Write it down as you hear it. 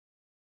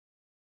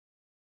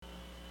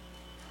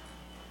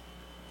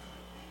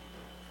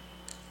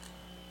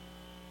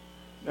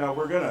Now,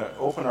 we're going to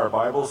open our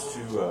Bibles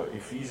to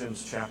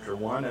Ephesians chapter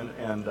 1,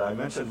 and I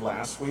mentioned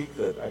last week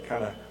that I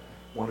kind of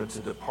wanted to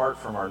depart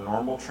from our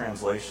normal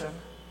translation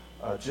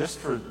just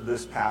for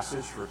this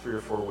passage for 3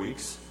 or 4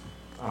 weeks.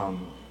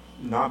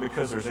 Not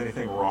because there's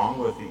anything wrong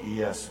with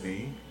the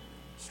ESV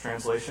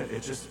translation.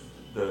 It's just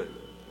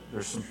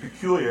there's some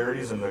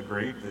peculiarities in the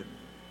Greek that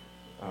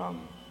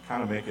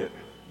kind of make it,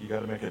 you got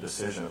to make a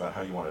decision about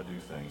how you want to do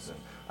things. And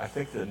I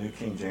think the New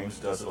King James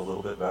does it a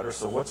little bit better.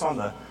 So what's on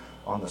the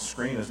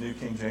screen is New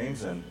King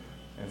James, and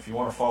if you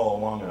want to follow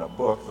along in a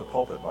book, the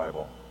Pulpit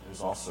Bible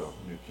is also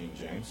New King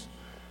James.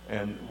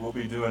 And we'll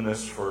be doing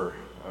this for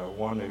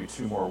 1, maybe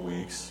 2 more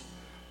weeks,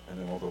 and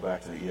then we'll go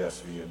back to the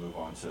ESV and move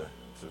on to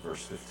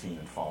verse 15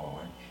 and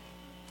following.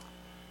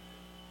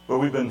 But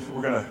we're going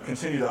to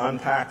continue to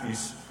unpack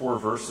these 4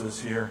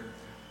 verses here.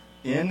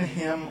 In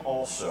him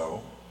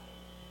also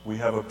we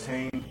have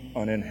obtained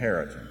an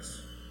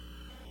inheritance,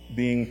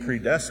 being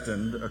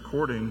predestined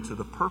according to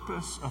the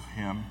purpose of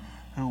him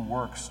who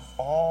works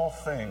all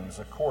things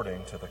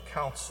according to the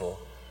counsel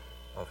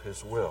of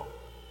his will,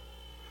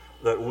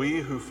 that we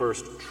who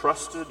first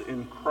trusted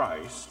in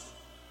Christ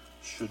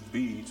should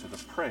be to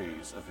the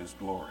praise of his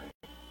glory.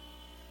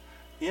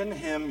 In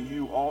him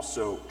you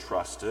also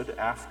trusted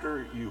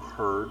after you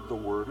heard the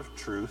word of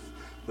truth,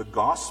 the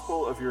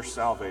gospel of your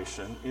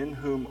salvation, in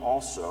whom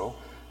also,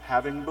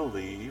 having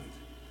believed,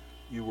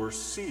 you were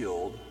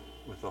sealed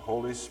with the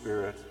Holy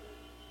Spirit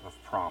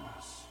of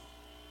promise,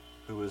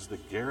 who is the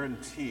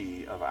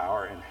guarantee of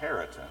our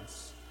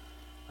inheritance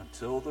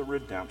until the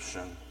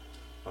redemption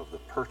of the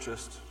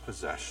purchased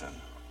possession,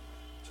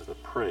 to the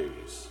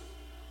praise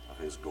of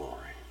his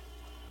glory.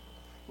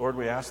 Lord,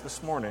 we ask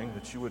this morning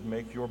that you would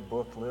make your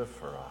book live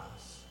for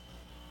us.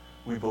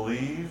 We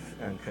believe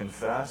and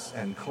confess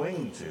and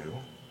cling to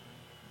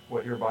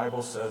what your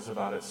Bible says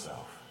about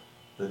itself,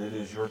 that it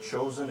is your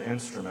chosen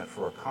instrument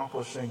for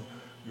accomplishing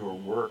your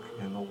work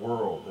in the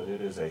world, that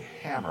it is a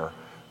hammer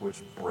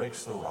which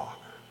breaks the rock,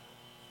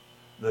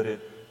 that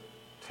it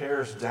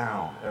tears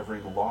down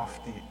every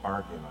lofty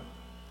argument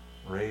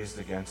raised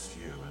against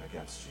you and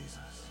against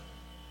Jesus,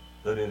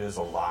 that it is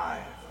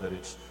alive, that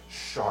it's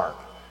sharp,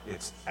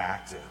 it's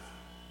active.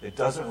 It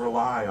doesn't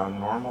rely on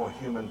normal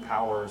human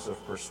powers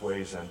of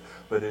persuasion,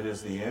 but it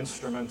is the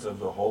instrument of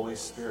the Holy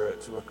Spirit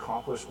to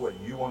accomplish what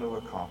you want to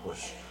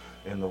accomplish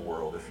in the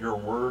world. If your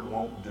word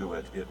won't do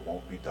it, it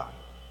won't be done.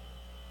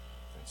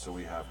 And so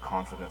we have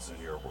confidence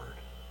in your word.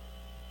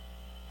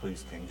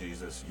 Please, King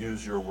Jesus,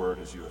 use your word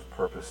as you have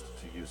purposed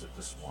to use it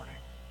this morning.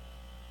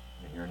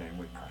 In your name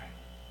we pray.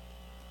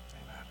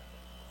 Amen.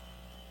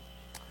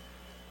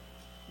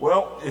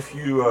 Well, if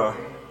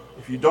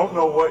you don't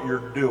know what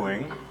you're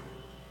doing,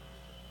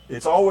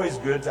 it's always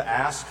good to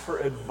ask for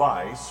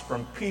advice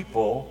from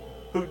people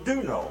who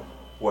do know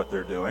what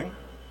they're doing.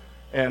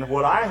 And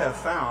what I have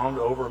found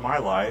over my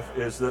life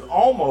is that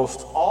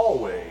almost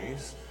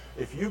always,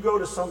 if you go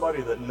to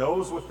somebody that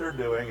knows what they're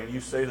doing and you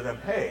say to them,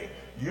 hey,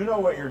 you know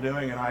what you're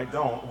doing and I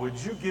don't, would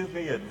you give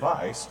me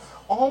advice?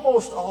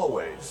 Almost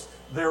always,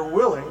 they're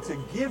willing to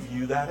give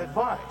you that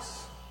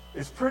advice.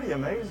 It's pretty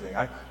amazing.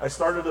 I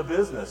started a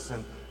business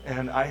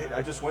and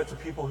I just went to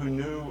people who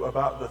knew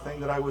about the thing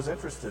that I was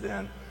interested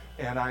in.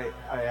 And I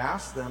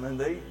asked them, and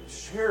they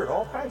shared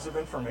all kinds of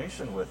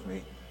information with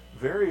me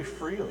very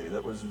freely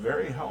that was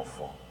very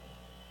helpful.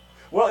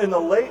 Well, in the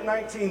late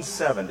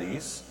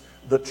 1970s,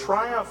 the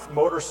Triumph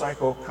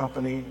Motorcycle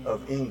Company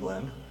of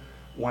England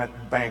went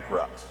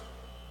bankrupt.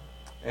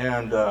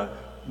 And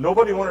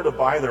nobody wanted to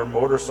buy their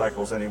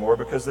motorcycles anymore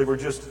because they were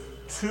just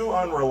too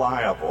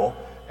unreliable.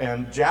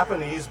 And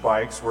Japanese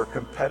bikes were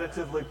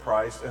competitively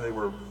priced, and they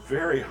were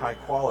very high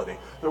quality.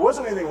 There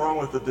wasn't anything wrong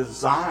with the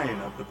design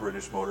of the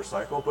British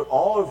motorcycle, but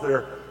all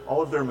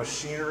of their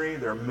machinery,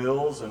 their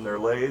mills and their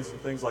lathes and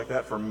things like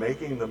that for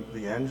making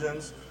the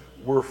engines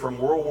were from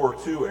World War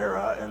II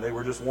era, and they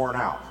were just worn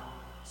out.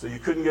 So you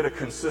couldn't get a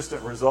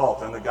consistent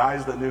result. And the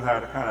guys that knew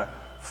how to kind of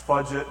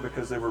fudge it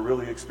because they were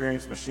really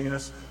experienced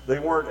machinists, they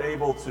weren't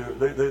able to,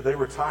 they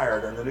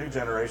retired, and the new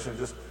generation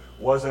just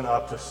wasn't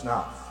up to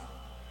snuff.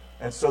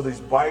 And so these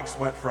bikes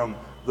went from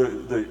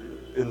in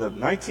the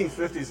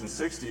 1950s and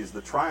 60s,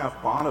 the Triumph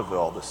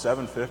Bonneville, the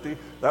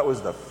 750, that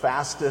was the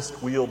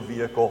fastest wheeled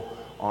vehicle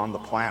on the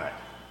planet.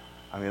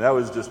 I mean, that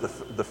was just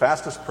the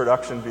fastest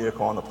production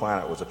vehicle on the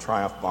planet was a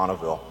Triumph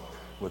Bonneville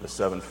with a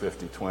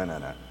 750 twin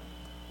in it.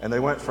 And they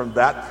went from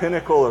that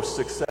pinnacle of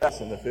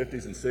success in the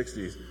 50s and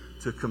 60s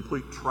to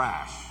complete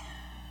trash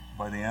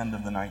by the end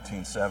of the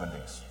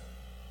 1970s.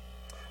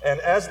 And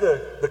as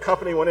the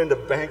company went into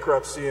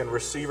bankruptcy and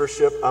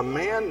receivership, a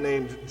man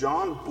named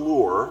John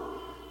Bloor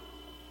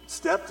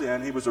stepped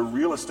in. He was a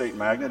real estate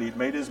magnate. He'd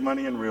made his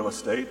money in real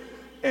estate.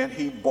 And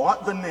he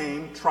bought the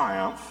name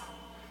Triumph,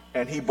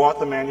 and he bought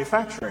the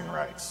manufacturing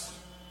rights.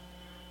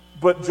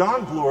 But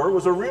John Bloor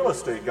was a real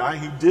estate guy.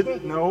 He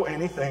didn't know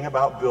anything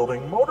about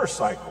building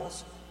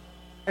motorcycles.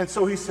 And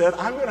so he said,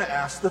 I'm going to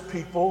ask the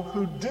people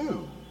who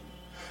do.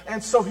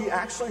 And so he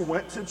actually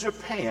went to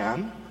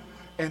Japan,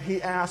 and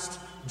he asked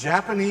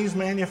Japanese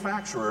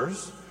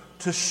manufacturers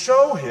to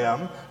show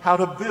him how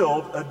to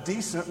build a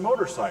decent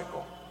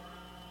motorcycle.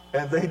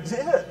 And they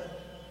did.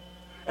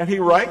 And he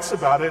writes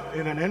about it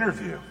in an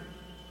interview.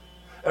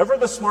 Ever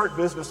the smart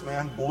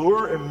businessman,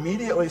 Bloor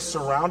immediately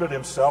surrounded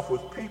himself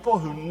with people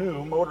who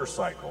knew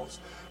motorcycles,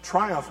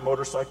 Triumph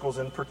motorcycles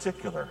in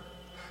particular.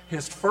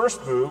 His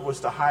first move was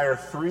to hire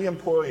 3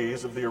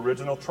 employees of the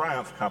original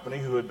Triumph company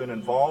who had been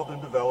involved in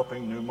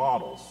developing new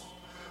models.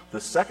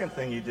 The second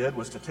thing he did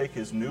was to take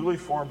his newly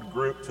formed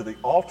group to the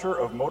altar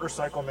of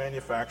motorcycle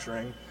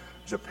manufacturing,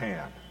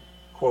 Japan.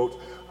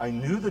 Quote, I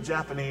knew the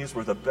Japanese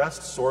were the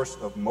best source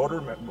of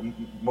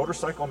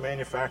motorcycle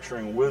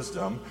manufacturing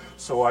wisdom,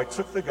 so I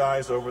took the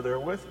guys over there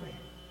with me.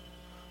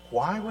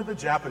 Why would the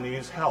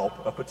Japanese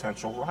help a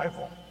potential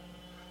rival?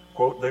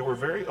 Quote, they were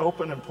very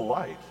open and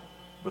polite,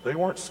 but they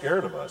weren't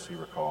scared of us, he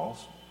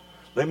recalls.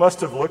 They must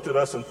have looked at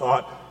us and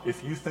thought,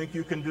 if you think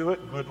you can do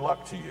it, good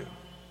luck to you.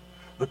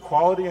 The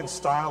quality and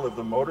style of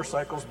the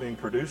motorcycles being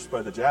produced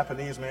by the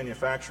Japanese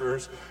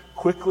manufacturers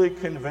quickly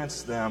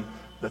convinced them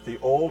that the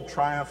old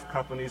Triumph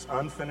company's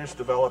unfinished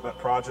development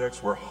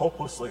projects were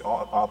hopelessly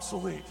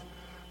obsolete.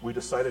 We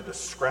decided to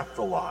scrap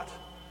the lot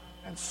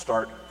and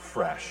start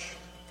fresh,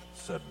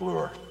 said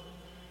Bloor.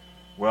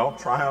 Well,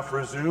 Triumph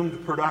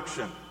resumed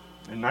production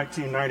in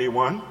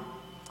 1991,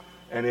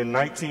 and in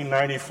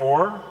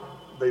 1994,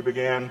 they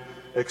began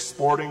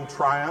exporting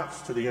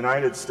Triumphs to the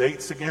United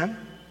States again,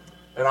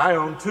 and I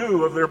own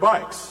 2 of their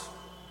bikes.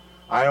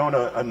 I own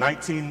a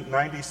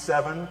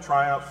 1997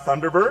 Triumph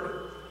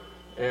Thunderbird,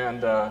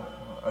 and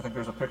I think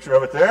there's a picture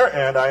of it there,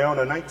 and I own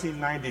a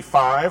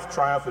 1995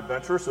 Triumph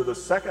Adventurer, so the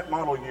second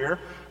model year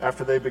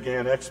after they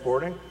began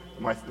exporting.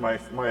 My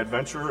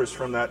Adventurer is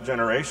from that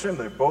generation.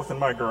 They're both in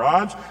my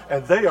garage,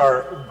 and they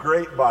are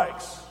great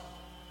bikes.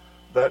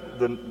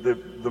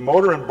 The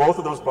motor in both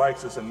of those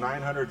bikes is a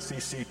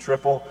 900cc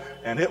triple,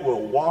 and it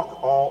will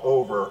walk all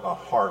over a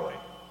Harley.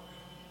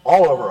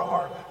 All over a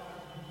Harley.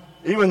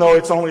 Even though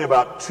it's only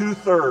about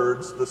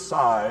 2/3 the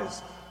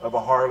size of a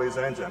Harley's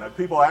engine. And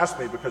people ask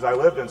me, because I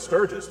lived in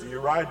Sturgis, do you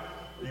ride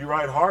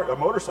a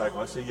motorcycle?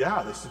 I said,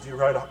 yeah. They said, do you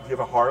have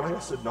a Harley? I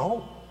said,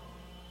 no.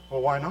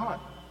 Well, why not?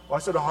 Well, I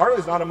said, a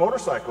Harley's not a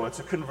motorcycle, it's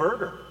a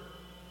converter.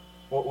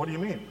 Well, what do you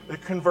mean?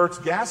 It converts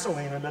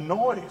gasoline into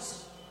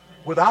noise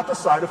without the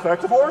side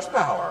effect of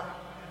horsepower.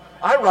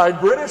 I ride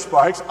British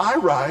bikes, I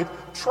ride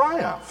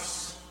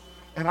Triumphs.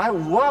 And I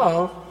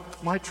love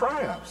my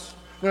Triumphs.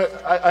 Now,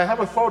 I have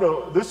a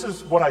photo. This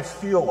is what I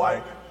feel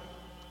like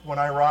when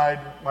I ride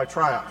my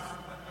Triumph.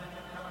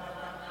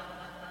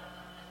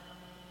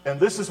 And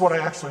this is what I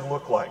actually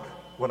look like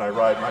when I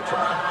ride my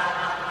Triumph.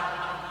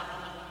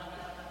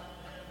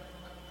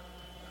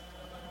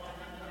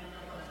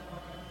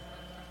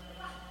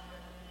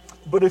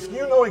 But if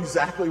you know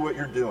exactly what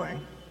you're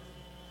doing,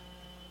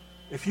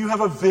 if you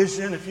have a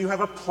vision, if you have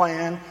a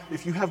plan,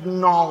 if you have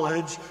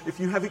knowledge, if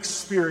you have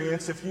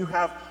experience, if you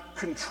have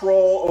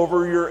control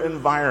over your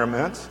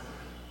environment,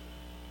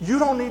 you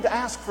don't need to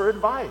ask for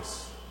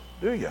advice,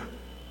 do you?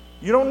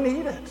 You don't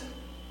need it.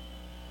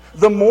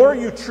 The more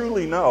you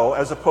truly know,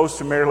 as opposed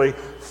to merely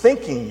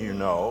thinking you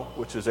know,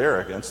 which is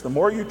arrogance, the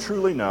more you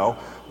truly know,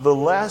 the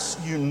less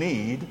you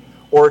need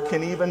or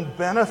can even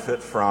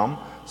benefit from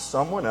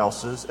someone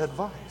else's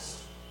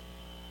advice.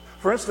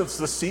 For instance,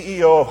 the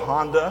CEO of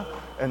Honda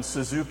and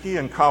Suzuki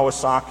and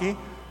Kawasaki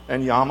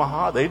and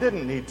Yamaha, they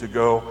didn't need to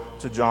go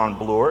to John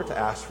Bloor to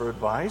ask for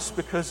advice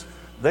because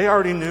they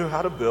already knew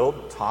how to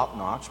build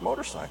top-notch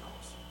motorcycles.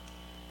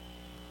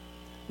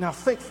 Now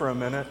think for a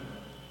minute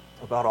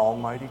about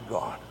Almighty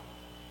God.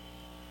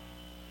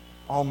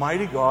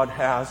 Almighty God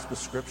has, the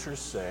scriptures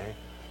say,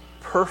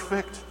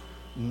 perfect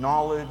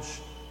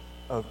knowledge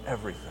of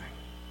everything.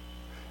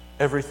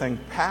 Everything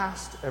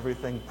past,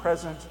 everything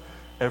present,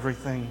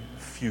 everything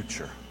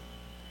future.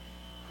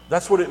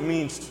 That's what it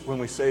means when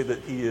we say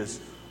that He is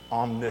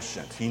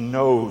omniscient. He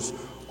knows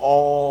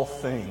all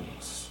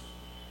things.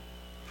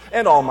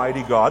 And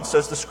Almighty God,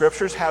 says the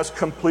scriptures, has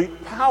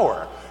complete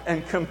power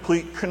and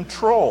complete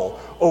control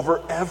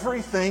over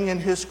everything in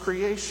His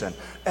creation.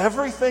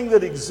 Everything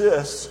that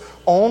exists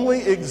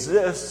only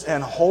exists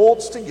and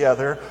holds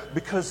together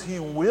because He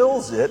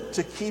wills it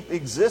to keep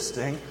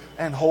existing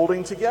and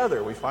holding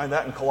together. We find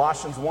that in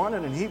Colossians 1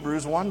 and in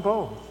Hebrews 1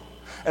 both.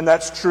 And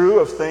that's true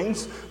of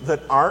things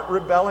that aren't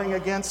rebelling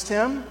against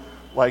Him,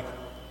 like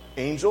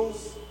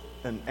angels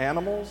and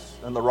animals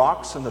and the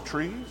rocks and the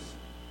trees.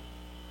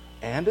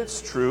 And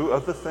it's true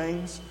of the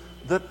things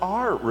that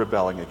are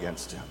rebelling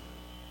against Him,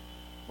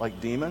 like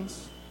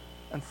demons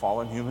and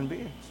fallen human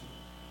beings.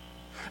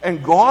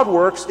 And God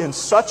works in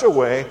such a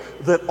way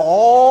that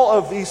all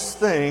of these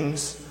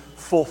things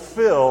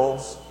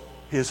fulfills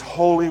His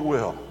holy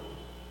will.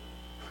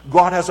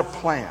 God has a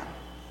plan.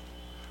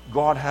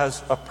 God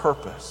has a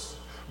purpose.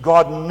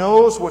 God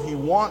knows what He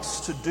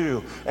wants to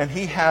do, and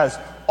He has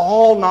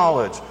all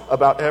knowledge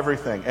about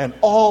everything and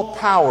all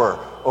power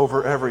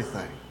over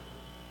everything.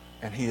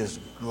 And He is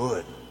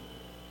good,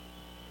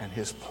 and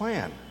His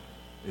plan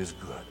is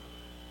good.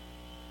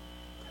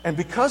 And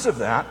because of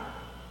that,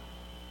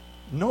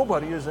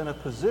 nobody is in a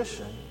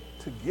position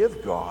to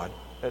give God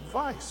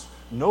advice.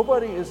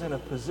 Nobody is in a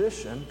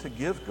position to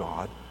give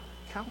God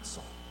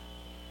counsel.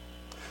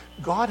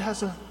 God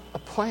has a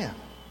plan.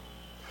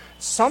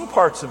 Some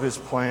parts of his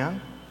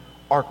plan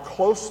are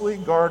closely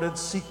guarded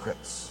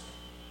secrets.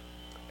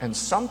 And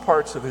some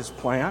parts of his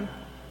plan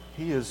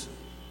he has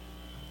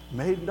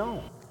made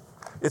known.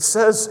 It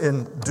says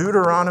in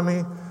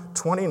Deuteronomy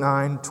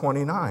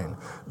 29:29,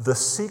 the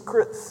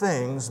secret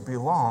things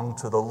belong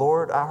to the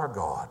Lord our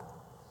God,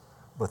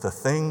 but the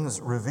things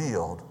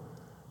revealed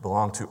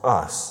belong to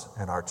us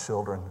and our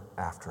children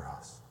after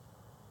us.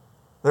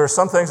 There are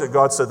some things that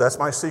God said, that's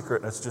my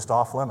secret, and it's just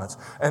off limits.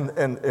 And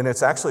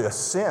it's actually a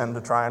sin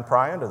to try and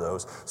pry into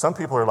those. Some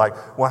people are like,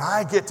 when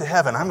I get to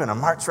heaven, I'm going to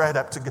march right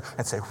up to God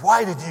and say,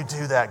 why did you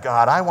do that,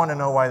 God? I want to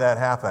know why that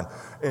happened.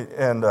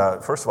 And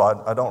first of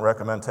all, I don't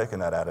recommend taking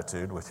that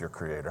attitude with your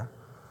Creator.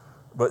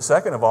 But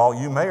second of all,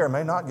 you may or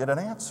may not get an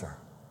answer.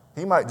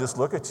 He might just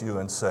look at you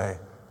and say,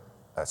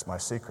 that's my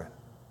secret,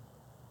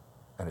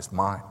 and it's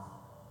mine,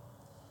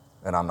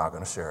 and I'm not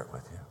going to share it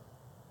with you.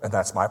 And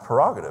that's my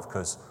prerogative,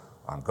 because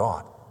I'm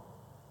God.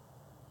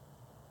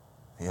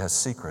 He has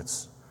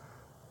secrets,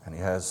 and he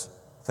has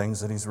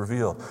things that he's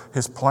revealed.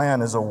 His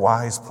plan is a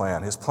wise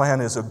plan. His plan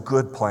is a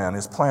good plan.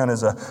 His plan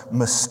is a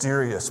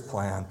mysterious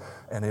plan,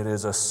 and it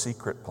is a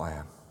secret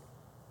plan.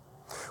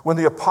 When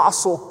the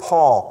Apostle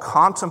Paul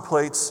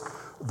contemplates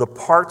the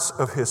parts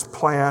of his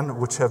plan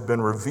which have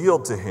been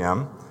revealed to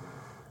him,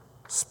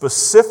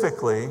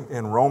 specifically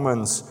in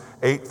Romans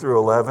 8 through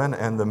 11,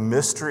 and the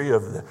mystery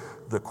of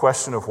the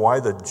question of why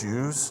the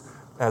Jews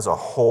as a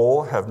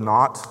whole have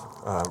not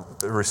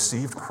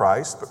received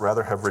Christ, but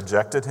rather have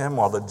rejected him,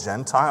 while the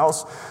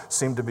Gentiles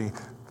seem to be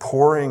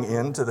pouring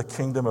into the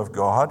kingdom of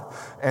God.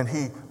 And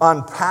he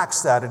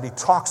unpacks that, and he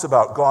talks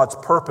about God's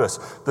purpose,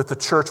 that the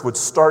church would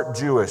start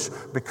Jewish,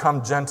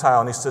 become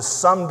Gentile. And he says,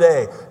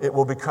 someday it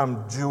will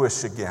become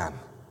Jewish again,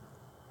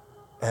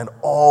 and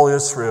all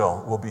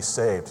Israel will be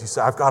saved. He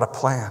said, I've got a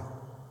plan.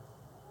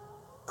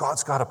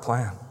 God's got a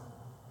plan.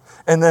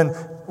 And then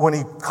when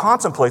he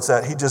contemplates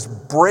that, he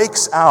just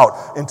breaks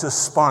out into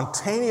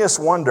spontaneous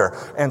wonder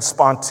and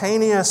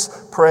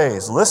spontaneous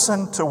praise.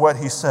 Listen to what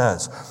he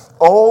says.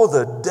 Oh,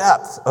 the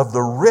depth of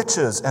the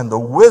riches and the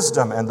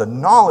wisdom and the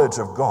knowledge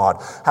of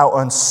God. How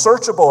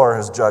unsearchable are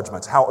his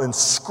judgments, how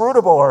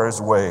inscrutable are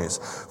his ways.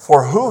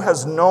 For who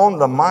has known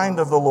the mind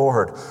of the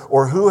Lord,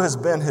 or who has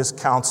been his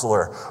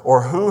counselor,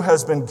 or who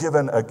has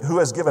given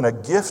a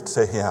gift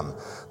to him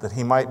that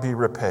he might be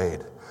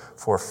repaid?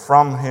 For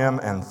from him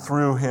and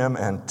through him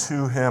and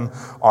to him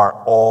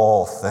are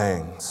all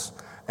things,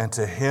 and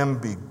to him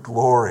be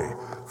glory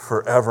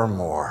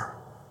forevermore.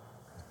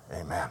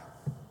 Amen.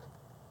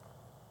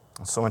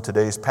 And so in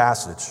today's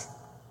passage,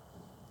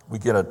 we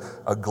get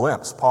a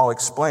glimpse. Paul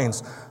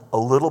explains a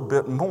little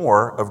bit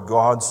more of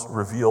God's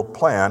revealed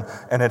plan,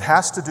 and it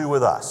has to do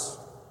with us.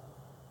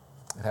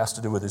 It has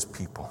to do with his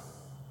people.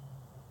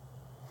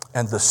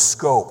 And the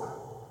scope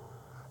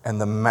and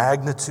the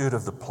magnitude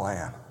of the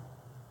plan,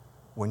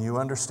 when you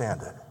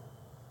understand it,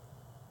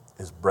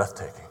 is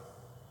breathtaking.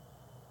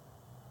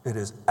 It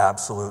is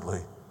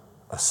absolutely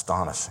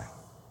astonishing.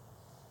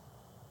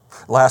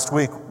 Last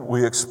week,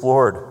 we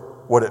explored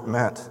what it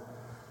meant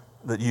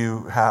that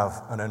you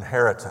have an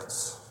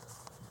inheritance.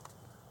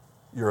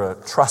 You're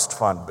a trust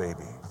fund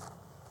baby.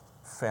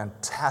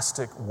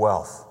 Fantastic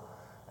wealth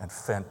and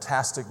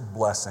fantastic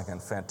blessing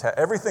and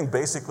everything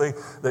basically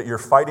that you're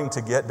fighting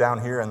to get down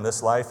here in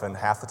this life and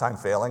half the time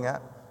failing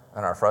at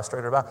and are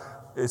frustrated about,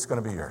 it's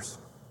going to be yours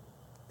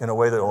in a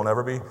way that will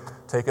never be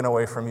taken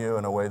away from you,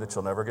 in a way that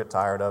you'll never get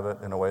tired of it,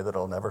 in a way that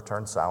it'll never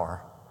turn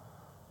sour.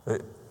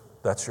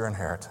 That's your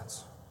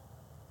inheritance.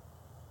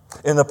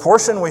 In the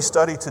portion we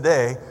study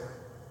today,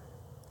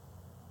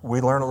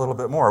 we learn a little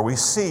bit more. We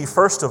see,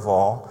 first of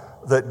all,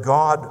 that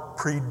God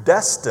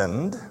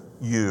predestined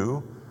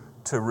you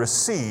to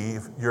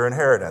receive your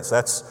inheritance.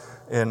 That's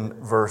in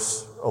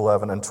verse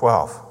 11 and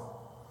 12.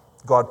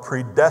 God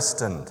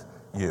predestined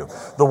you.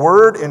 The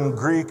word in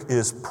Greek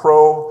is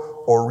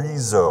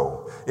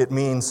proorizo. It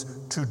means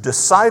to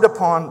decide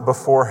upon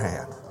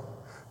beforehand,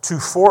 to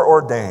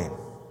foreordain,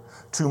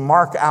 to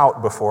mark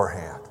out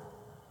beforehand,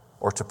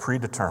 or to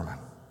predetermine.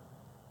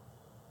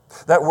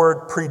 That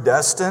word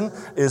predestined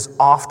is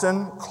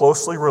often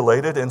closely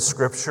related in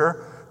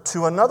Scripture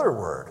to another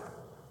word,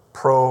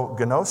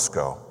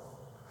 prognosko,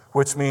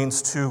 which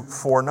means to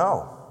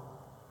foreknow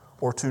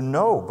or to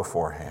know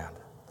beforehand.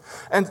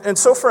 And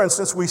so, for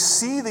instance, we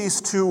see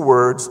these two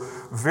words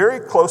very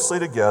closely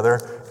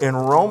together in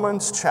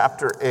Romans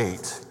chapter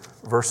 8,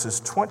 verses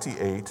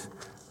 28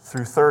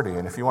 through 30.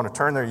 And if you want to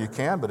turn there, you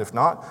can, but if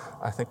not,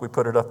 I think we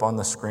put it up on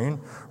the screen.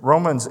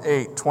 Romans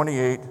 8,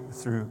 28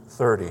 through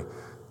 30.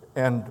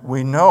 And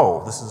we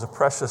know, this is a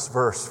precious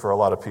verse for a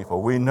lot of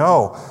people, we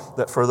know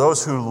that for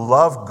those who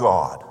love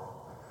God,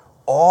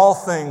 all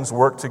things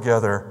work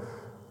together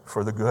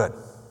for the good.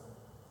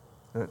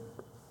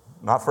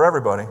 Not for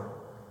everybody,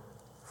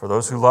 for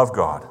those who love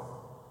God,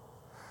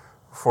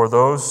 for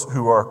those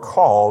who are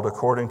called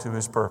according to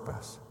his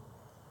purpose.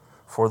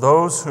 For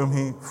those whom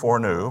he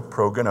foreknew,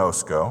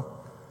 prognosko,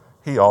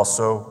 he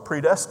also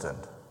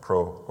predestined,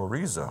 pro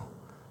orizo,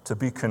 to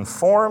be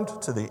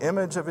conformed to the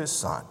image of his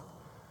Son,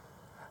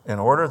 in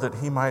order that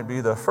he might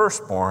be the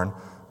firstborn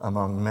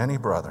among many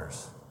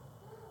brothers.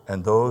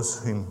 And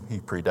those whom he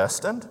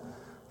predestined,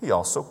 he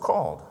also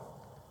called.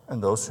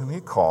 And those whom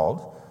he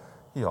called,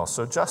 he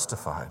also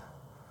justified.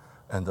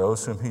 And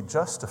those whom he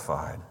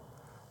justified,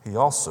 he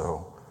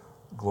also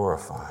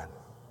glorified.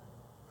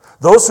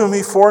 Those whom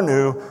he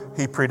foreknew,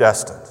 he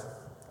predestined.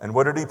 And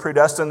what did he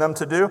predestine them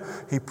to do?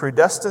 He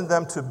predestined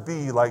them to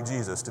be like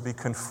Jesus, to be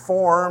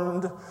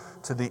conformed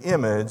to the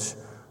image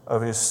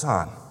of his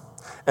Son.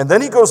 And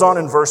then he goes on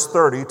in verse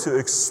 30 to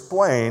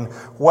explain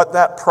what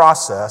that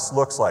process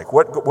looks like,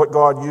 what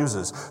God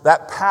uses.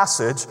 That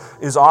passage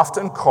is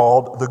often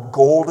called the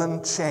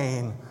golden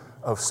chain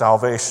of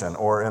salvation,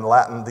 or in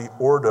Latin, the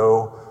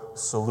Ordo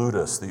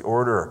Salutis, the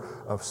order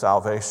of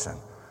salvation.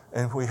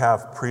 And we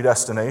have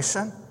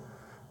predestination,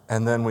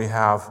 and then we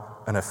have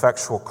an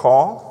effectual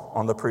call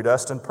on the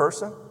predestined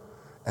person,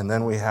 and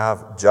then we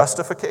have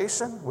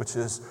justification, which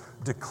is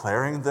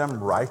declaring them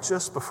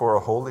righteous before a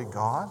holy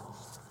God.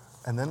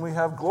 And then we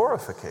have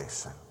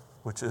glorification,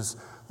 which is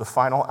the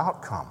final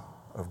outcome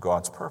of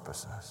God's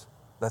purposes.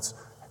 That's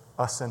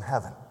us in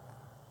heaven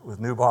with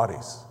new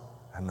bodies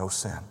and no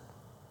sin.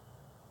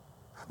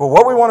 But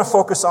what we want to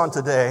focus on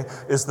today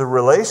is the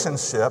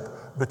relationship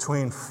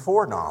between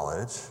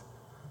foreknowledge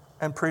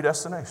and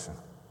predestination.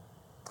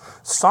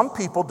 Some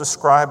people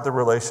describe the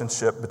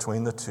relationship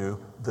between the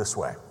two this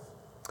way.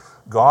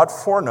 God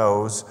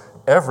foreknows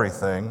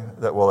everything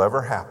that will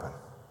ever happen,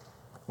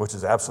 which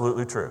is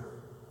absolutely true.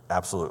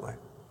 Absolutely.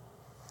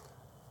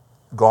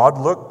 God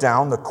looked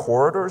down the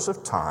corridors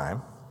of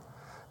time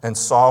and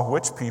saw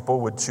which people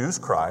would choose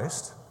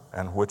Christ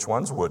and which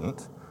ones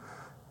wouldn't.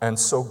 And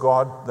so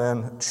God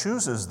then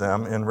chooses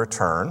them in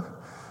return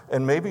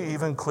and maybe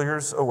even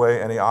clears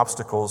away any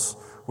obstacles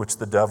which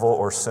the devil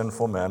or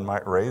sinful men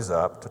might raise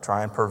up to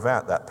try and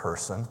prevent that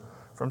person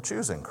from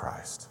choosing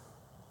Christ.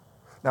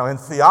 Now, in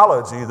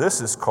theology, this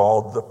is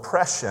called the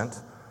prescient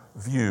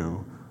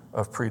view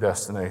of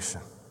predestination.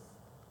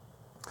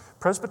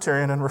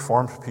 Presbyterian and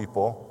Reformed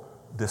people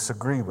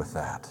disagree with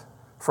that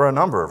for a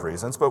number of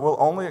reasons, but we'll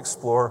only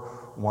explore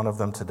one of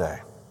them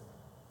today.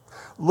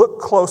 Look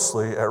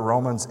closely at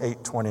Romans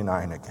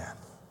 8:29 again.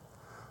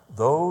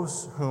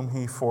 Those whom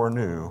he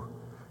foreknew,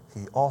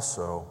 he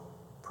also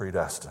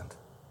predestined.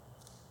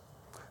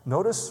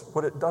 Notice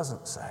what it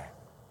doesn't say.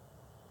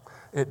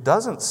 It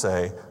doesn't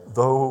say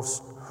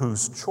those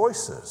whose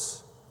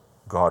choices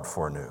God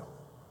foreknew,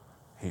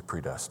 he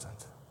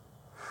predestined.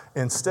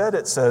 Instead,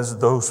 it says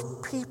those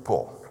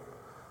people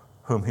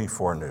whom he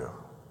foreknew,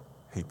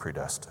 he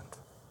predestined.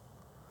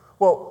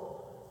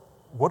 Well,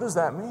 what does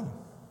that mean?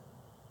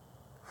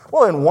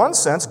 Well, in one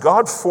sense,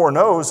 God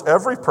foreknows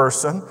every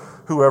person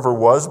who ever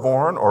was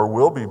born or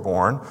will be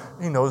born.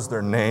 He knows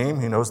their name,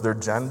 he knows their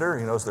gender,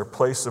 he knows their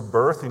place of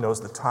birth, he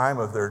knows the time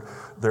of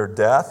their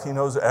death, he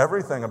knows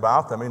everything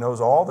about them, he knows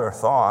all their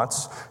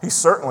thoughts. He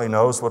certainly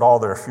knows what all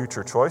their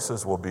future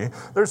choices will be.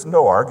 There's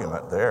no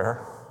argument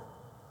there.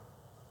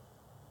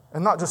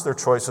 And not just their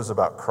choices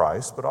about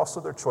Christ, but also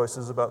their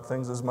choices about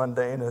things as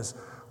mundane as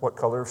what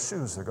color of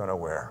shoes they're going to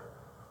wear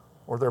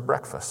or their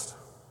breakfast.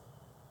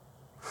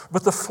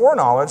 But the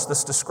foreknowledge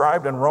that's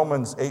described in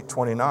Romans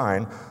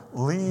 8:29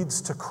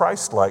 leads to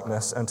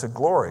Christ-likeness and to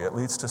glory. It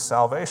leads to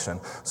salvation.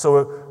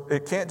 So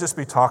it can't just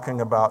be talking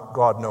about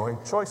God knowing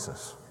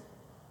choices.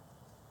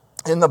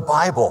 In the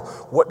Bible,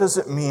 what does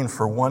it mean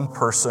for one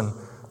person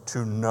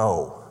to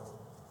know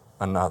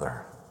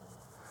another?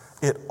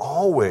 It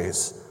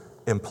always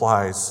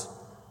implies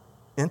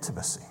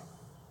intimacy.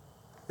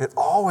 It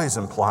always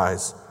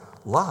implies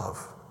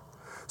love.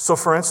 So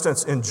for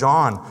instance, in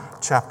John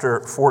chapter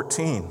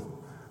 10,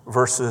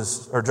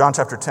 verses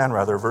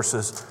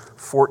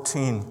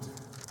 14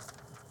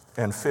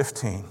 and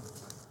 15,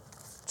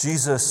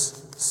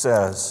 Jesus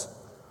says,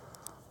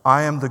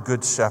 I am the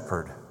good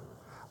shepherd.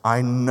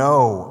 I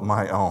know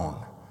my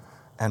own,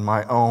 and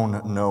my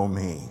own know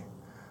me,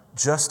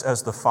 just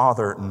as the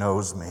Father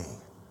knows me,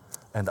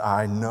 and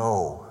I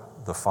know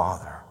the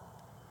Father.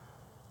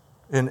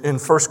 In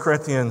 1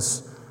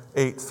 Corinthians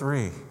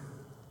 8:3,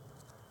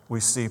 we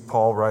see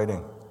Paul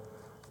writing,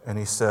 and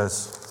he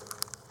says,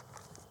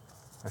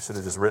 I should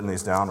have just written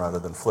these down rather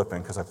than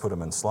flipping because I put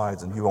them in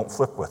slides and you won't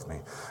flip with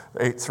me.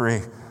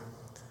 8:3,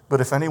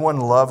 but if anyone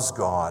loves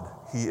God,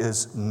 he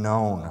is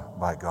known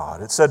by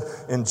God. It said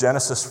in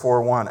Genesis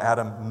 4:1,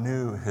 Adam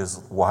knew his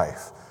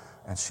wife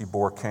and she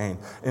bore Cain.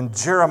 In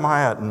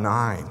Jeremiah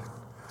 9,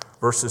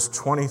 verses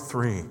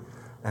 23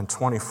 and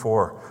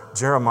 24,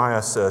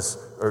 Jeremiah says,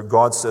 or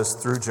God says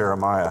through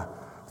Jeremiah,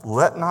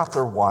 let not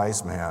the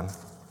wise man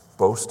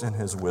boast in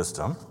his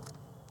wisdom.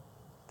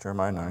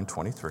 Jeremiah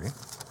 9:23.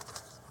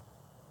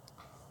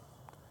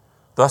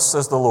 Thus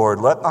says the Lord,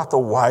 let not the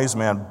wise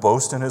man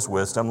boast in his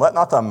wisdom, let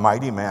not the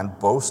mighty man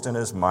boast in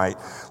his might,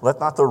 let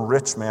not the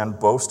rich man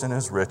boast in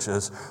his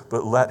riches,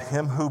 but let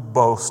him who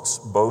boasts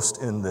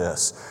boast in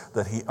this,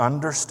 that he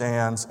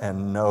understands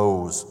and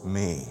knows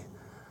me,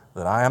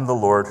 that I am the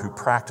Lord who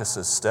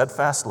practices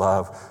steadfast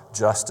love,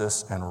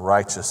 justice, and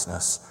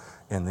righteousness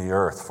in the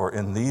earth. For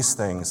in these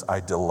things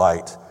I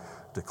delight,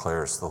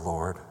 declares the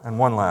Lord. And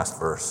one last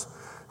verse,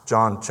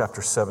 John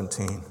chapter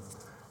 17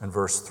 and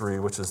verse 3,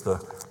 which is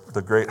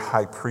the great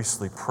high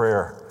priestly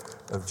prayer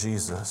of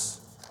Jesus.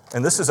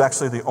 And this is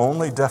actually the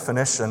only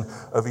definition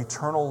of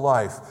eternal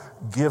life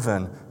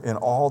given in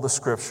all the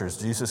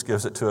scriptures. Jesus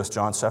gives it to us,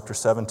 John chapter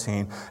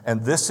 17.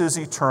 And this is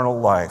eternal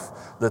life,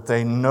 that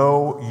they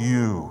know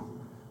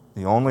you,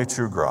 the only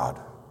true God,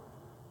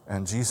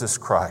 and Jesus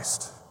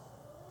Christ,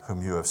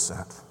 whom you have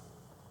sent.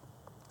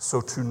 So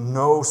to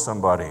know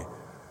somebody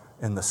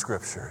in the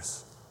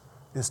scriptures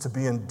is to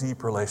be in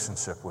deep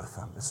relationship with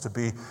them. It's to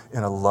be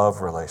in a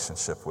love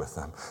relationship with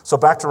them. So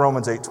back to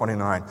Romans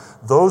 8:29.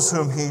 Those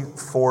whom he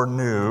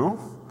foreknew,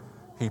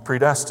 he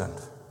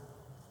predestined.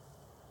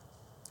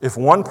 If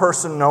one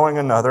person knowing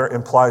another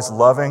implies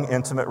loving,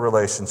 intimate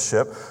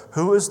relationship,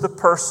 who is the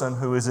person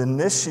who is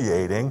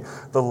initiating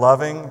the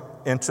loving,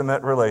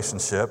 intimate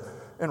relationship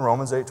in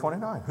Romans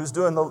 8:29? Who's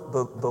doing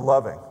the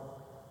loving?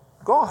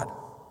 God.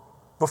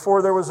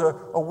 Before there was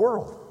a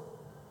world.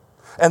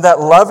 And that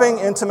loving,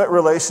 intimate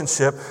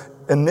relationship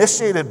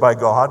initiated by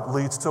God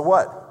leads to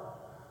what?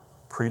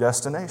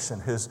 Predestination,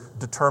 his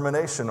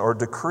determination or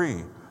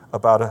decree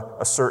about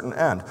a certain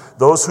end.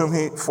 Those whom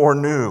he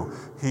foreknew,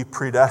 he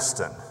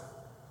predestined.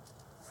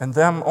 And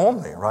them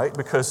only, right?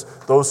 Because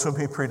those whom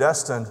he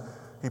predestined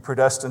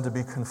to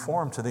be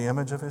conformed to the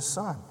image of his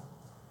Son.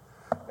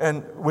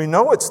 And we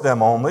know it's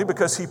them only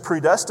because he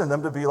predestined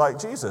them to be like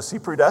Jesus. He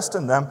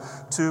predestined them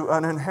to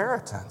an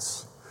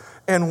inheritance.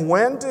 And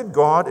when did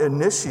God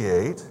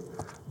initiate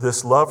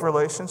this love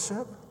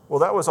relationship? Well,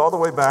 that was all the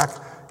way back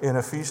in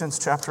Ephesians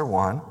chapter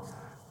 1,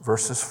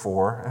 verses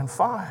 4 and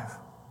 5.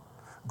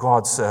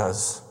 Paul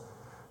says,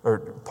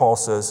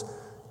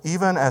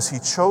 even as he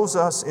chose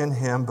us in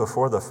him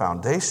before the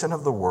foundation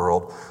of the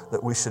world,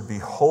 that we should be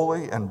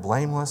holy and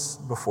blameless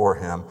before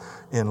him.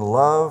 In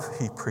love,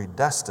 he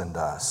predestined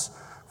us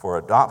for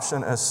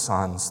adoption as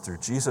sons through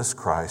Jesus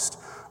Christ,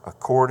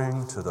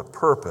 according to the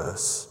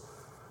purpose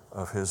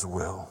of his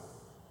will.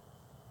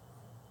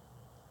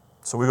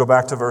 So we go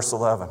back to verse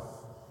 11.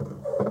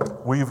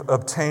 We've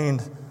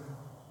obtained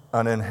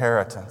an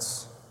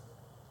inheritance.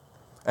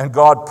 And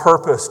God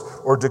purposed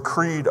or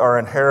decreed our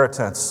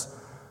inheritance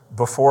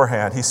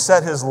beforehand. He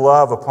set his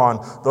love upon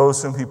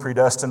those whom he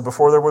predestined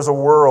before there was a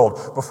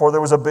world, before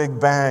there was a big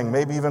bang,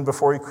 maybe even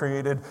before he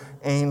created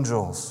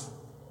angels.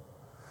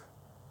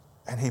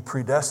 And he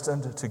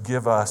predestined to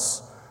give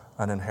us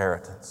an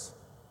inheritance.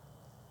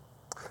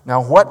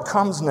 Now, what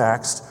comes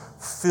next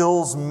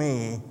fills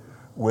me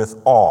with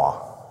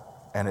awe,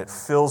 and it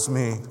fills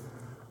me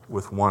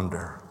with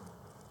wonder.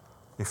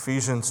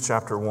 Ephesians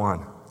chapter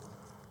 1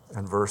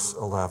 and verse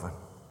 11.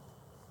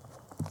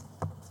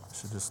 I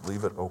should just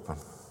leave it open.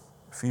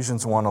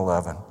 Ephesians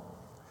 1:11.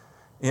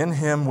 In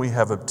him we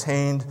have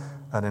obtained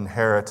an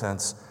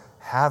inheritance,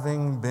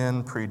 having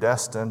been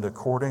predestined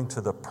according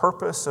to the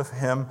purpose of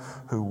him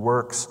who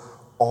works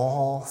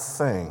all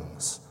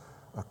things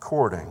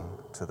according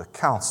to the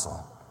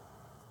counsel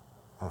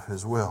of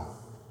his will.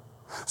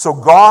 So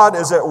God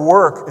is at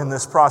work in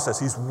this process.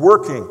 He's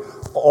working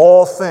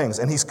all things,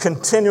 and he's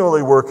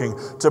continually working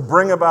to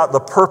bring about the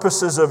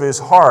purposes of his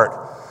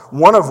heart,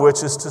 one of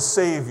which is to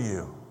save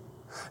you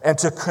and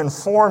to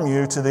conform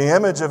you to the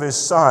image of his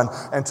Son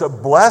and to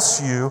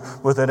bless you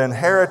with an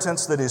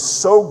inheritance that is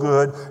so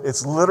good,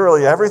 it's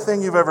literally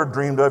everything you've ever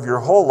dreamed of your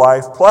whole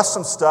life, plus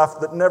some stuff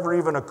that never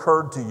even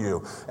occurred to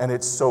you, and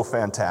it's so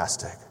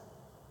fantastic.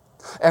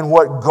 And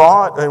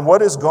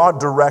what is God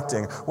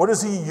directing? What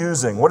is he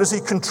using? What is he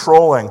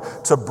controlling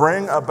to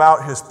bring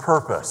about his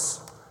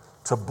purpose?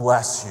 To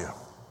bless you.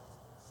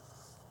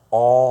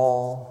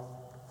 All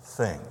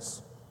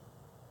things.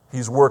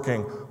 He's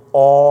working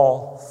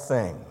all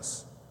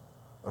things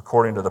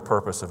according to the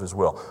purpose of his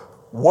will.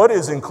 What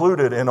is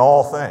included in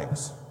all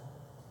things?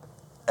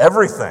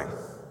 Everything.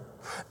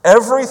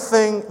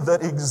 Everything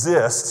that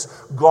exists,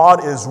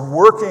 God is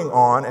working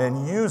on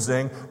and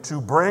using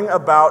to bring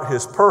about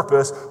his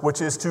purpose,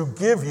 which is to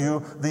give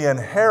you the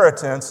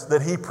inheritance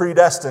that he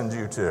predestined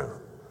you to.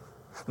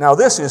 Now,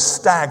 this is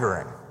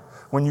staggering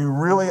when you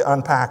really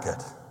unpack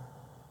it.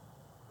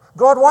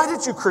 God, why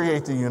did you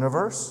create the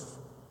universe?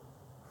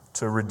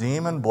 To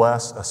redeem and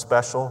bless a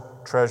special,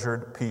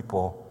 treasured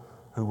people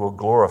who will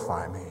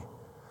glorify me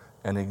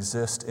and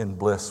exist in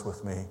bliss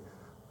with me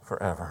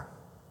forever.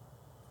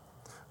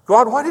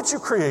 God, why did you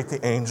create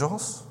the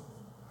angels?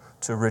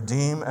 To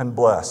redeem and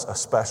bless a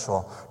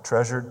special,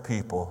 treasured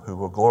people who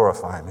will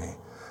glorify me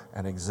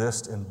and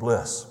exist in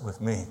bliss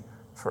with me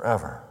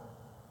forever.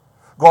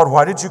 God,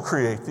 why did you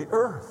create the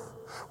earth?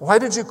 Why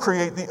did you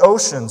create the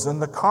oceans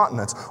and the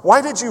continents?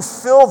 Why did you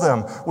fill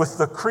them with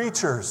the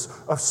creatures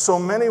of so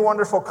many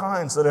wonderful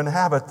kinds that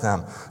inhabit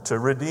them? To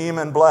redeem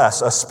and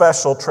bless a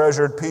special,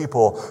 treasured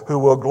people who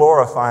will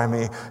glorify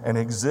me and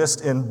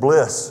exist in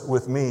bliss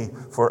with me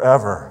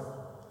forever.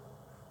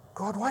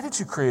 God, why did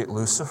you create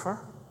Lucifer?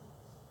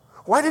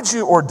 Why did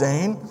you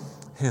ordain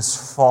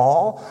his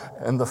fall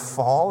and the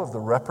fall of the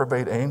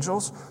reprobate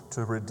angels,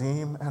 to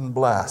redeem and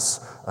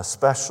bless a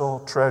special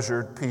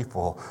treasured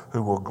people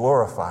who will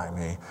glorify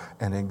me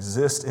and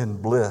exist in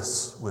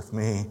bliss with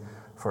me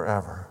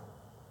forever.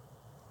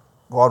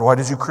 God, why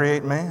did you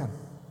create man?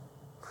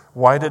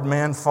 Why did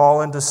man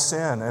fall into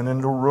sin and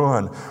into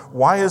ruin?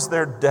 Why is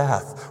there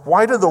death?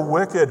 Why do the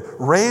wicked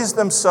raise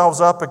themselves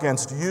up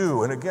against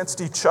you and against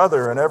each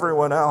other and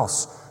everyone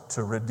else?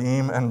 To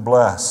redeem and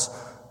bless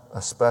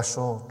a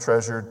special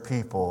treasured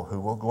people who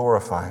will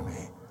glorify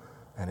me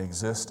and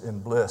exist in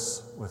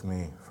bliss with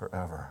me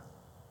forever.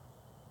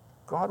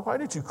 God, why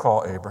did you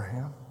call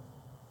Abraham?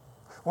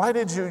 Why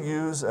did you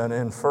use an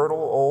infertile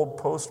old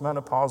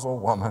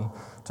postmenopausal woman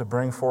to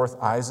bring forth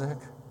Isaac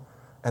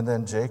and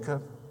then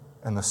Jacob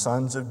and the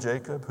sons of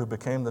Jacob who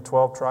became the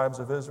 12 tribes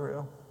of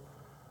Israel?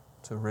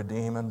 To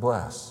redeem and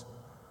bless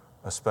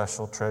a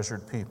special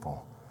treasured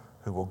people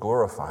who will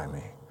glorify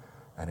me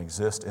and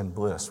exist in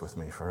bliss with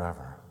me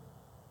forever.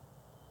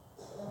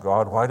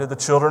 God, why did the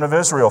children of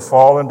Israel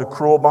fall into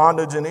cruel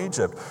bondage in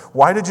Egypt?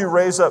 Why did you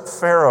raise up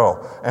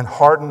Pharaoh and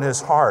harden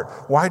his heart?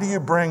 Why do you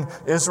bring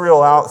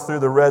Israel out through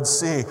the Red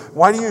Sea?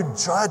 Why do you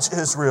judge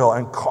Israel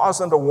and cause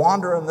them to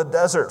wander in the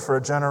desert for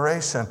a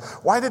generation?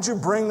 Why did you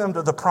bring them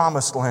to the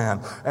promised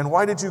land? And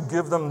why did you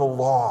give them the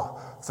law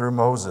through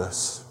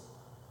Moses?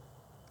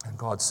 And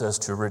God says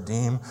to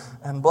redeem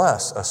and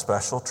bless a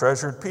special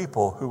treasured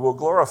people who will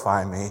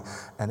glorify me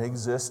and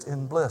exist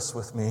in bliss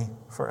with me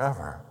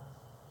forever.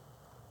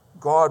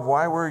 God,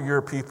 why were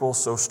your people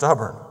so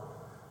stubborn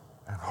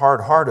and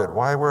hard-hearted?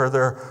 Why were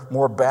there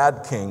more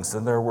bad kings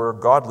than there were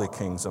godly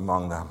kings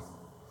among them?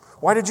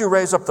 Why did you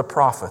raise up the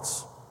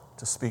prophets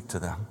to speak to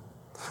them?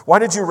 Why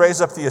did you raise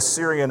up the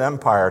Assyrian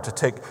Empire to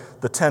take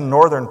the 10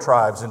 northern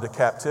tribes into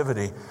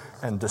captivity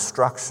and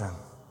destruction?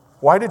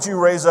 Why did you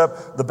raise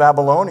up the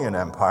Babylonian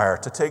Empire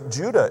to take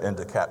Judah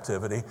into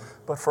captivity,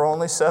 but for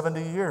only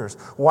 70 years?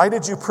 Why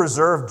did you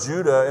preserve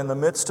Judah in the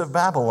midst of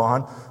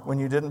Babylon when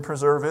you didn't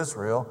preserve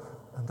Israel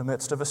in the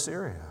midst of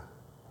Assyria?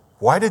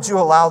 Why did you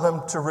allow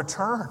them to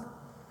return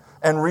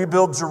and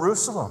rebuild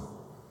Jerusalem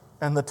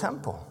and the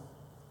temple?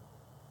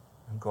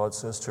 And God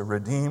says to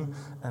redeem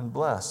and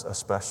bless a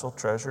special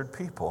treasured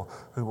people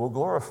who will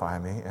glorify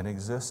me and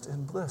exist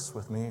in bliss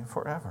with me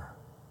forever.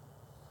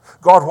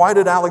 God, why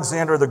did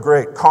Alexander the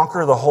Great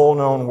conquer the whole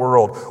known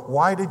world?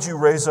 Why did you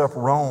raise up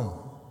Rome?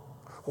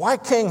 Why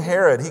King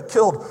Herod? He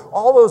killed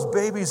all those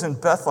babies in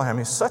Bethlehem.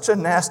 He's such a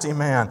nasty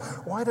man.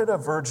 Why did a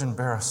virgin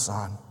bear a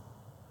son?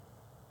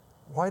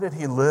 Why did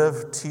he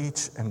live,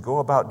 teach, and go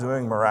about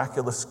doing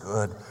miraculous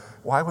good?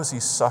 Why was he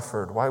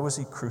suffered? Why was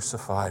he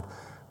crucified?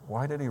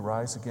 Why did he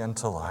rise again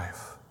to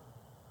life?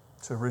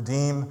 To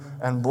redeem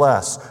and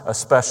bless a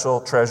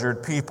special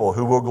treasured people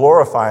who will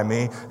glorify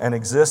me and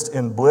exist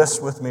in bliss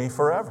with me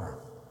forever.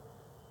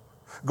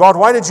 God,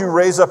 why did you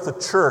raise up the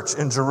church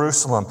in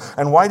Jerusalem?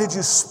 And why did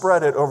you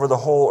spread it over the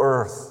whole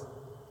earth?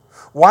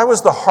 Why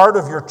was the heart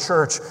of your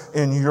church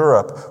in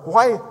Europe?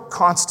 Why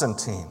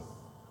Constantine?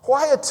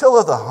 Why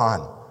Attila the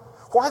Hun?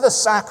 Why the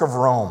sack of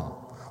Rome?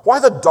 Why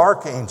the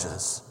Dark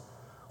Ages?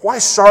 Why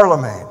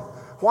Charlemagne?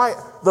 Why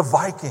the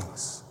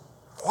Vikings?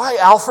 Why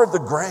Alfred the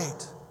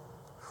Great?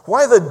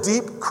 Why the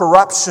deep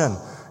corruption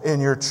in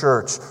your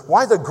church?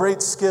 Why the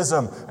great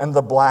schism and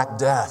the Black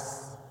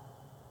Death?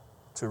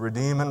 To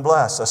redeem and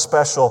bless a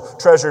special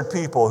treasured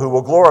people who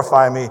will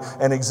glorify me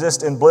and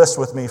exist in bliss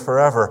with me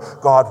forever.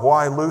 God,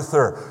 why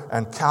Luther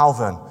and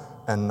Calvin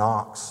and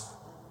Knox?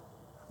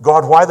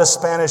 God, why the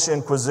Spanish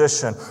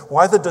Inquisition?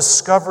 Why the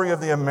discovery of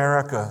the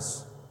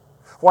Americas?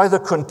 Why the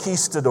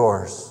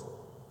conquistadors?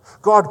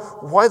 God,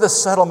 why the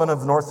settlement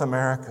of North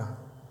America?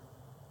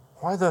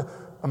 Why the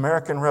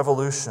American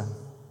Revolution?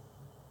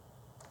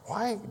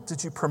 Why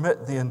did you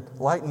permit the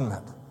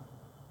Enlightenment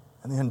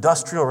and the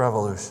Industrial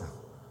Revolution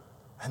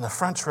and the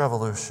French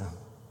Revolution?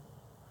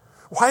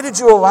 Why did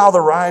you allow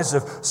the rise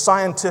of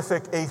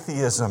scientific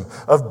atheism,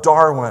 of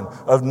Darwin,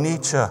 of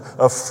Nietzsche,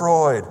 of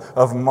Freud,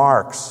 of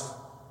Marx?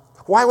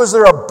 Why was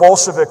there a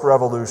Bolshevik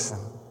revolution?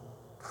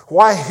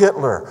 Why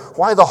Hitler?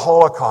 Why the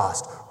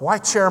Holocaust? Why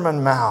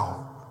Chairman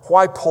Mao?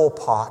 Why Pol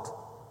Pot?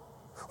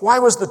 Why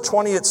was the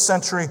 20th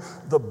century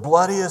the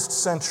bloodiest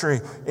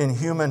century in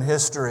human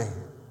history?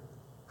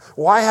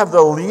 Why have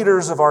the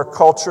leaders of our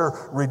culture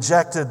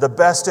rejected the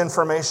best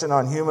information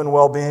on human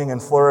well-being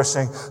and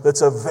flourishing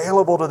that's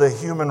available to the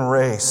human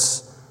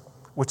race,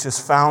 which is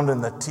found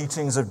in the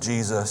teachings of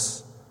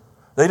Jesus?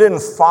 They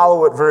didn't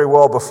follow it very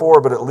well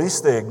before, but at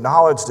least they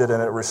acknowledged it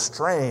and it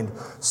restrained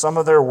some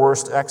of their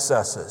worst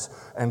excesses.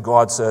 And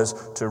God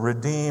says to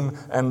redeem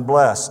and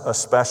bless a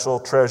special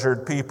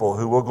treasured people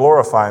who will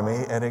glorify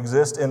me and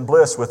exist in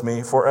bliss with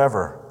me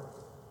forever.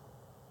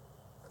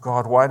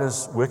 God, why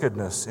does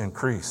wickedness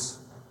increase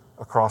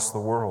across the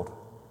world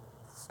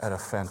at a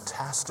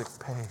fantastic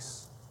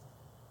pace?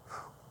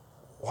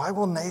 Why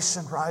will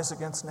nation rise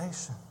against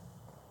nation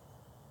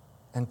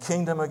and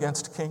kingdom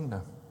against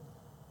kingdom?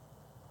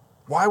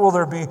 Why will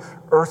there be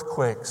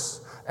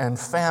earthquakes and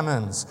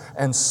famines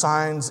and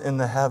signs in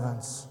the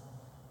heavens?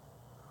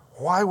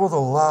 Why will the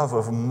love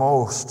of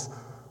most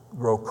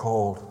grow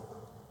cold?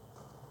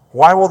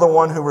 Why will the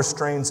one who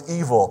restrains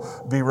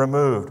evil be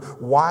removed?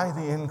 Why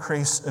the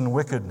increase in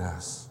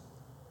wickedness?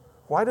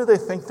 Why do they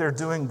think they're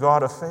doing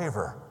God a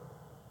favor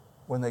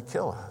when they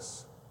kill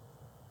us?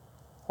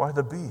 Why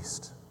the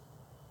beast?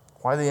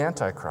 Why the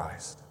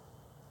Antichrist?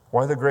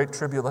 Why the great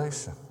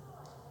tribulation?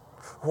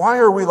 Why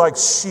are we like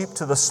sheep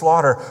to the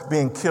slaughter,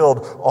 being killed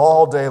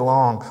all day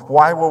long?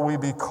 Why will we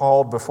be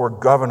called before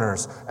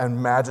governors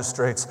and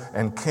magistrates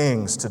and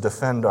kings to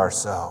defend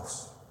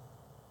ourselves?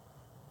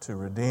 To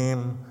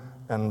redeem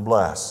and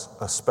bless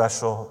a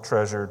special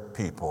treasured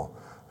people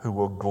who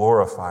will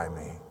glorify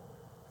me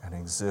and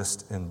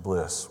exist in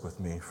bliss with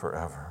me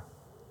forever.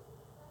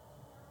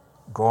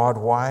 God,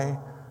 why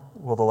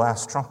will the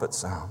last trumpet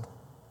sound?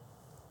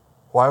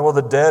 Why will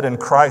the dead in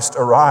Christ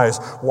arise?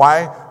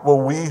 Why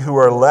will we who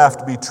are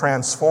left be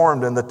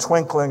transformed in the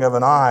twinkling of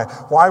an eye?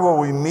 Why will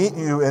we meet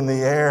you in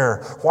the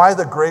air? Why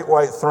the great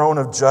white throne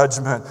of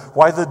judgment?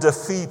 Why the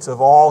defeat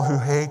of all who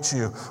hate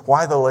you?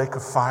 Why the lake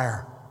of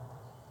fire?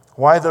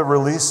 Why the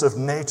release of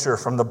nature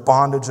from the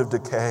bondage of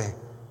decay?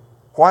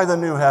 Why the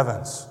new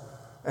heavens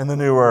and the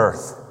new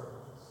earth?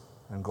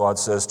 And God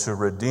says to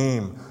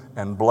redeem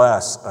and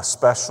bless a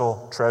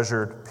special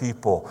treasured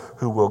people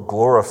who will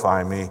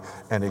glorify me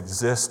and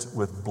exist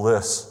in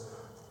bliss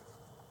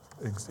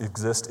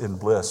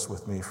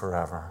with me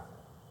forever.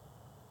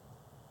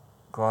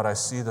 God, I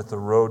see that the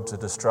road to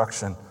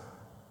destruction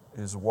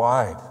is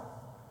wide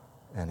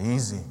and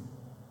easy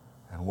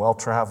and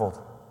well-traveled,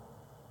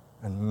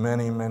 and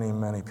many, many,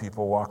 many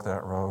people walk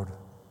that road.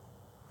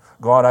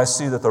 God, I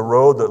see that the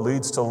road that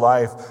leads to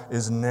life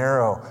is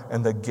narrow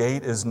and the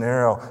gate is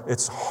narrow.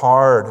 It's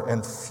hard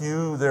and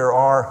few there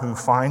are who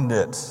find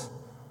it.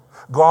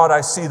 God,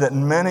 I see that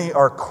many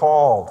are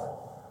called,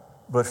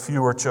 but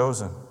few are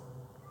chosen.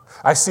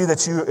 I see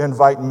that you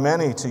invite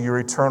many to your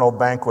eternal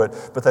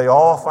banquet, but they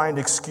all find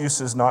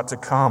excuses not to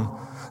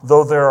come.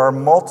 Though there are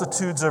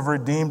multitudes of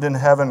redeemed in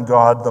heaven,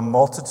 God, the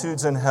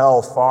multitudes in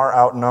hell far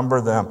outnumber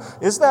them.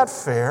 Is that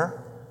fair?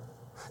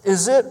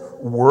 Is it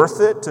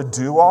worth it to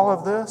do all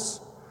of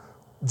this?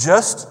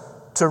 Just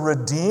to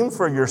redeem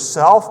for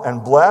yourself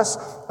and bless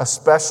a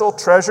special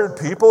treasured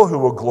people who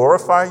will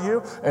glorify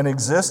you and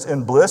exist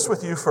in bliss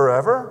with you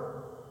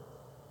forever?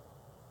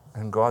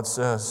 And God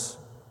says,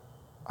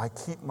 I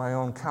keep my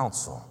own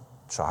counsel,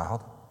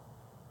 child.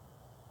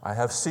 I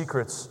have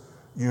secrets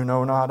you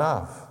know not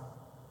of.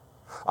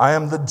 I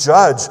am the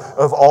judge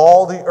of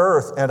all the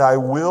earth, and I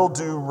will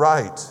do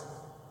right.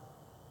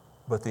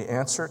 But the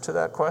answer to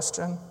that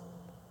question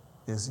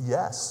is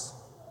yes.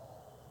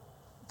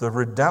 The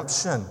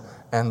redemption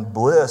and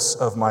bliss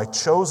of my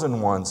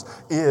chosen ones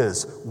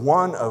is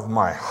one of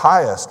my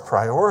highest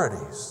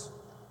priorities.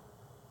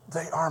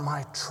 They are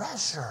my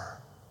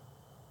treasure.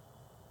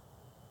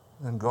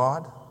 And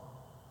God,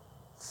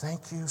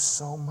 thank you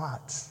so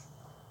much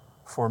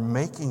for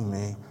making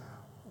me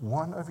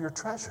one of your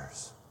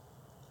treasures.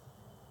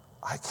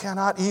 I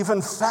cannot even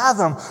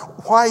fathom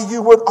why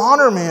you would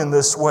honor me in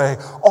this way.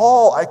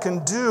 All I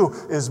can do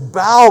is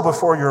bow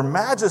before your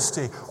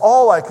majesty.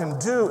 All I can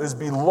do is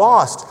be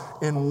lost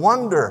in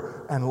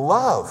wonder and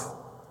love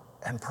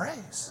and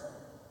praise.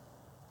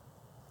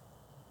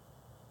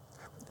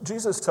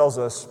 Jesus tells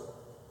us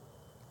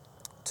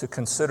to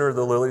consider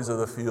the lilies of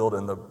the field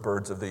and the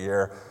birds of the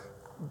air.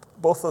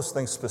 Both those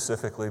things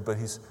specifically, but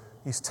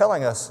he's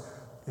telling us,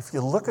 if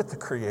you look at the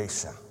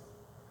creation,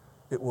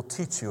 it will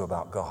teach you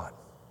about God.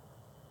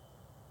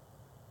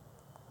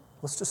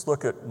 Let's just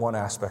look at one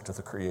aspect of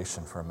the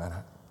creation for a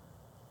minute.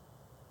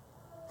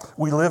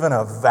 We live in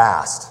a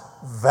vast,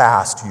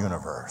 vast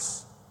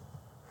universe.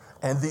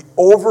 And the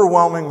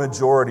overwhelming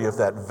majority of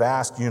that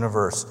vast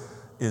universe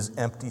is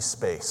empty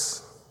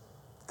space.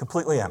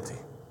 Completely empty.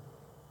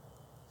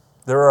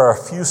 There are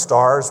a few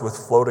stars with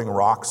floating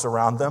rocks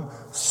around them,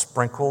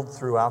 sprinkled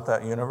throughout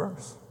that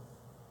universe.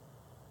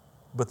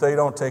 But they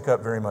don't take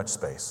up very much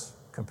space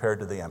compared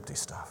to the empty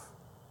stuff.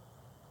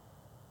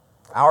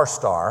 Our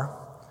star,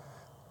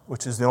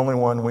 which is the only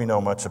one we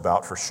know much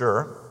about for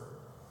sure,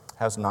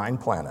 has 9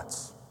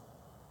 planets.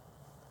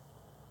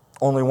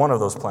 Only one of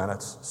those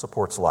planets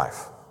supports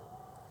life.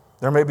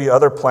 There may be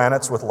other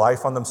planets with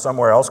life on them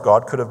somewhere else.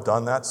 God could have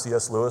done that.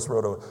 C.S. Lewis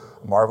wrote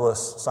a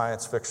marvelous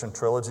science fiction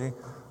trilogy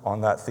on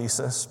that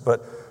thesis.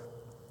 But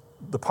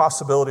the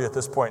possibility at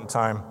this point in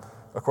time,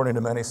 according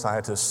to many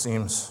scientists,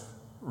 seems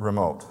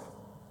remote.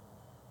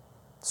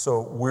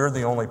 So we're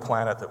the only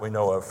planet that we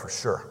know of for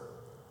sure.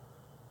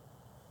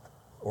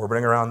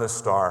 Orbiting around this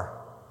star,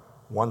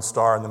 one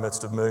star in the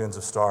midst of millions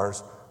of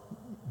stars,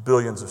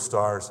 billions of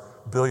stars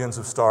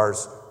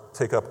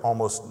take up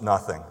almost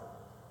nothing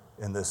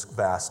in this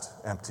vast,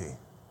 empty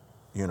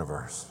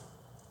universe.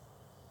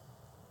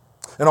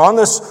 And on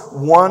this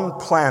one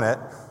planet,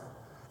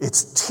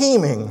 it's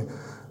teeming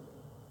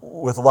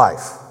with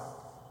life.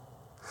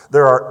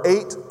 There are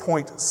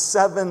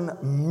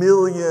 8.7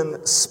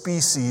 million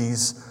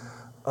species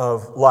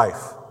of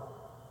life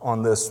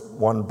on this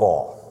one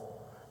ball,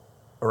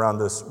 around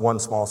this one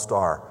small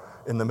star,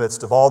 in the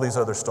midst of all these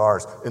other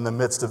stars, in the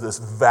midst of this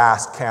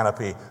vast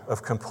canopy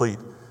of complete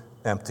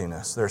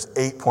emptiness. There's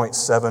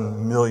 8.7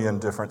 million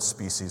different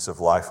species of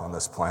life on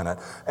this planet.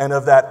 And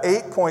of that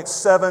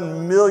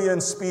 8.7 million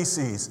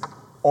species,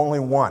 only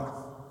one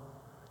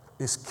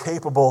is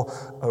capable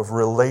of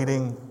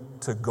relating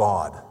to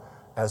God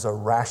as a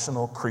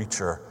rational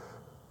creature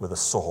with a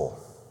soul.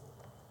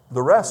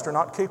 The rest are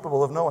not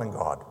capable of knowing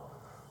God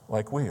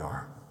like we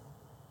are.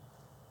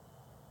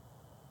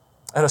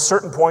 At a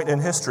certain point in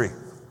history,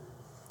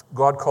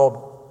 God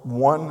called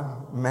one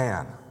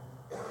man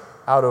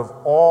out of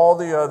all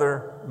the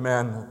other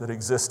men that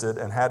existed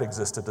and had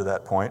existed to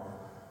that point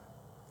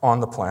on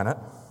the planet,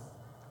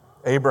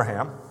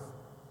 Abraham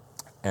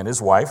and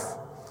his wife,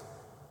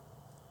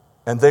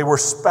 and they were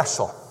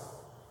special.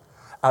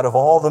 Out of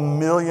all the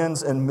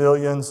millions and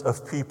millions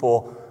of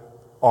people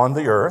on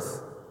the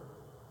earth,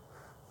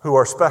 who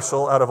are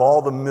special out of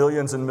all the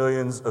millions and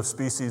millions of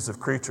species of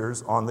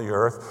creatures on the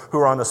earth, who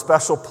are on a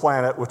special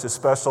planet, which is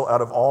special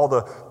out of all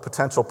the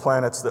potential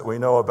planets that we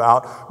know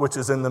about, which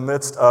is in the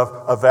midst of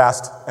a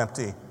vast,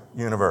 empty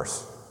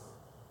universe.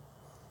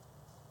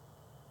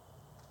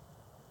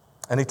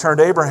 And he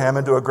turned Abraham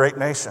into a great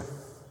nation.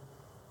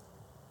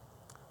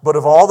 But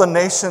of all the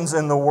nations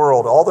in the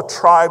world, all the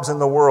tribes in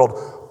the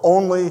world,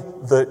 only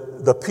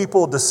the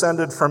people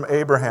descended from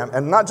Abraham,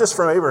 and not just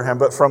from Abraham,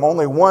 but from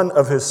only one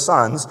of his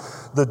sons,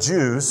 the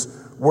Jews,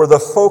 were the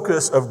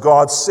focus of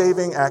God's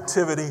saving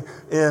activity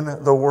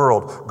in the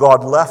world.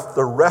 God left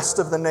the rest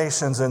of the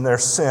nations in their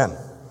sin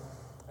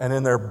and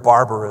in their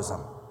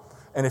barbarism.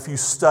 And if you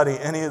study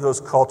any of those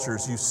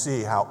cultures, you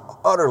see how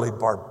utterly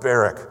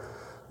barbaric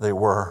they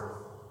were.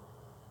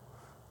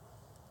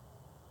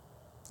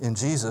 In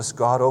Jesus,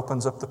 God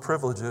opens up the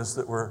privileges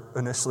that were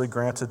initially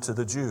granted to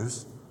the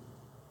Jews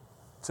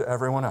to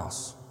everyone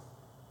else.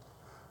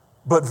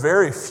 But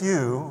very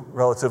few,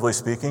 relatively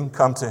speaking,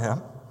 come to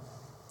him.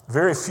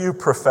 Very few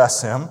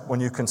profess him when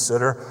you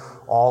consider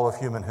all of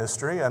human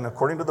history. And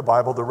according to the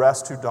Bible, the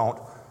rest who don't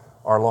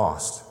are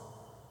lost.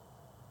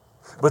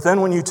 But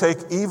then when you take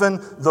even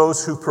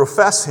those who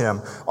profess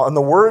him, on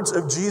the words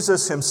of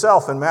Jesus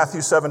himself in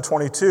Matthew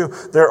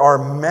 7:22, there are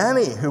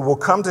many who will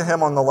come to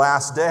him on the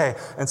last day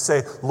and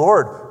say,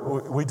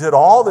 Lord, we did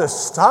all this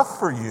stuff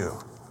for you.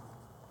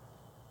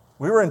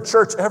 We were in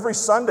church every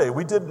Sunday.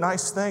 We did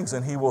nice things.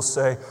 And he will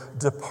say,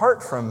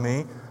 depart from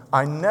me.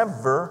 I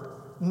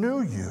never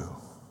knew you.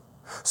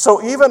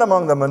 So even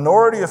among the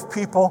minority of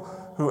people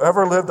who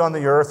ever lived on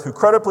the earth, who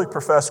credibly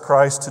profess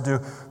Christ to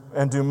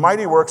do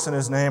mighty works in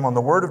his name on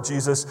the word of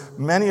Jesus,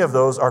 many of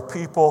those are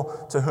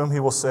people to whom he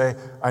will say,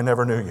 I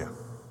never knew you.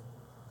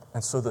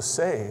 And so the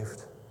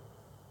saved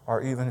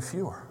are even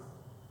fewer.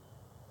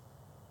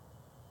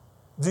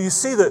 Do you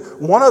see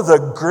that one of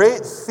the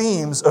great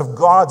themes of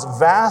God's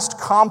vast,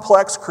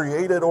 complex,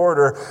 created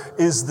order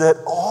is that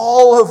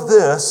all of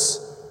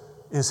this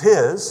is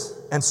his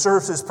and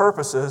serves his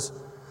purposes,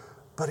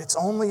 but it's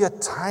only a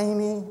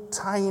tiny,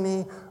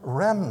 tiny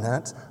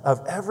remnant of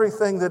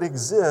everything that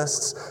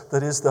exists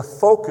that is the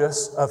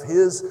focus of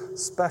his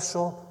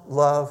special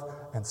love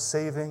and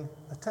saving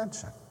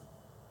attention.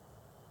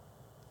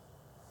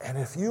 And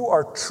if you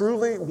are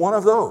truly one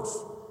of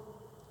those,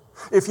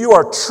 if you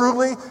are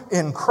truly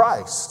in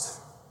Christ,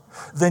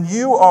 then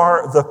you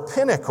are the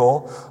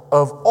pinnacle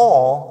of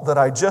all that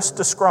I just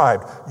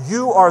described.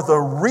 You are the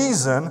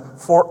reason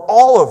for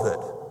all of it.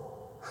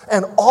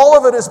 And all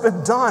of it has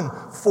been done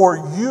for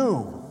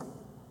you.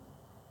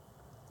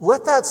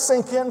 Let that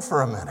sink in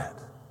for a minute.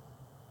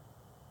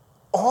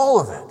 All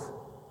of it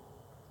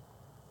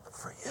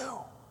for you.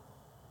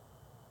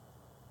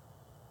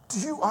 Do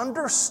you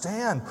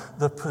understand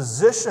the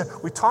position?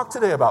 We talked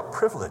today about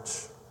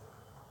privilege.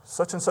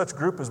 Such and such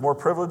group is more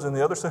privileged than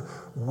the other.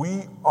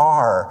 We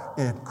are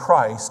in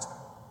Christ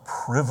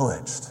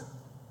privileged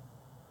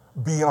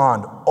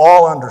beyond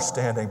all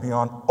understanding,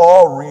 beyond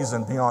all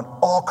reason, beyond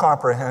all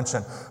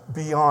comprehension,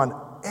 beyond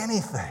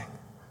anything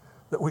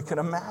that we can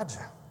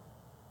imagine.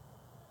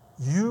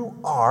 You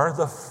are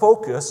the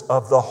focus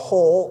of the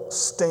whole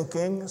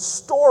stinking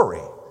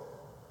story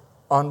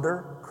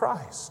under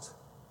Christ.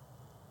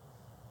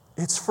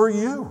 It's for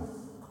you.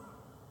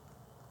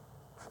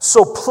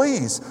 So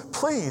please,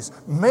 please,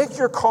 make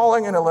your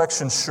calling and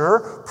election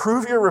sure,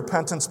 prove your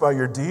repentance by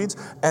your deeds,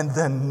 and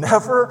then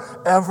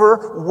never,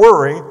 ever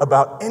worry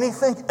about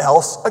anything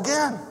else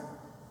again.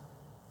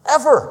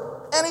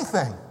 Ever.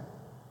 Anything.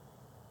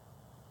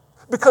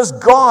 Because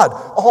God,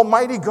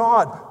 Almighty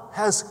God,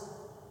 has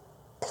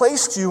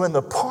placed you in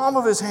the palm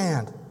of his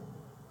hand.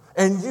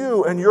 And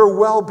you and your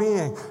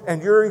well-being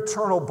and your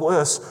eternal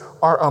bliss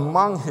are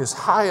among his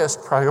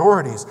highest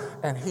priorities.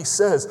 And he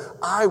says,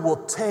 I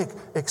will take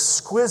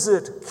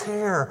exquisite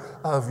care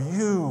of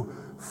you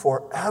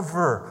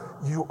forever.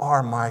 You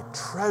are my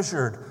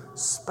treasured,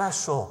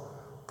 special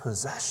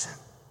possession.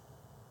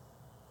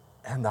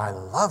 And I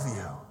love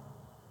you.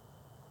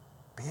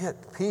 Be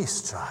at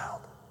peace,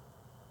 child.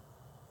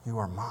 You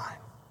are mine.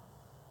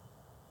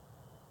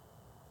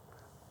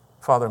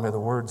 Father, may the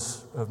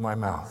words of my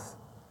mouth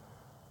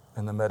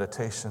and the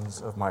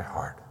meditations of my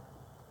heart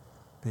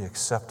be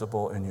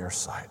acceptable in your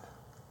sight.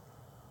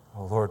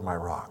 O Lord, my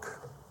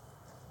rock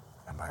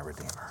and my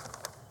Redeemer.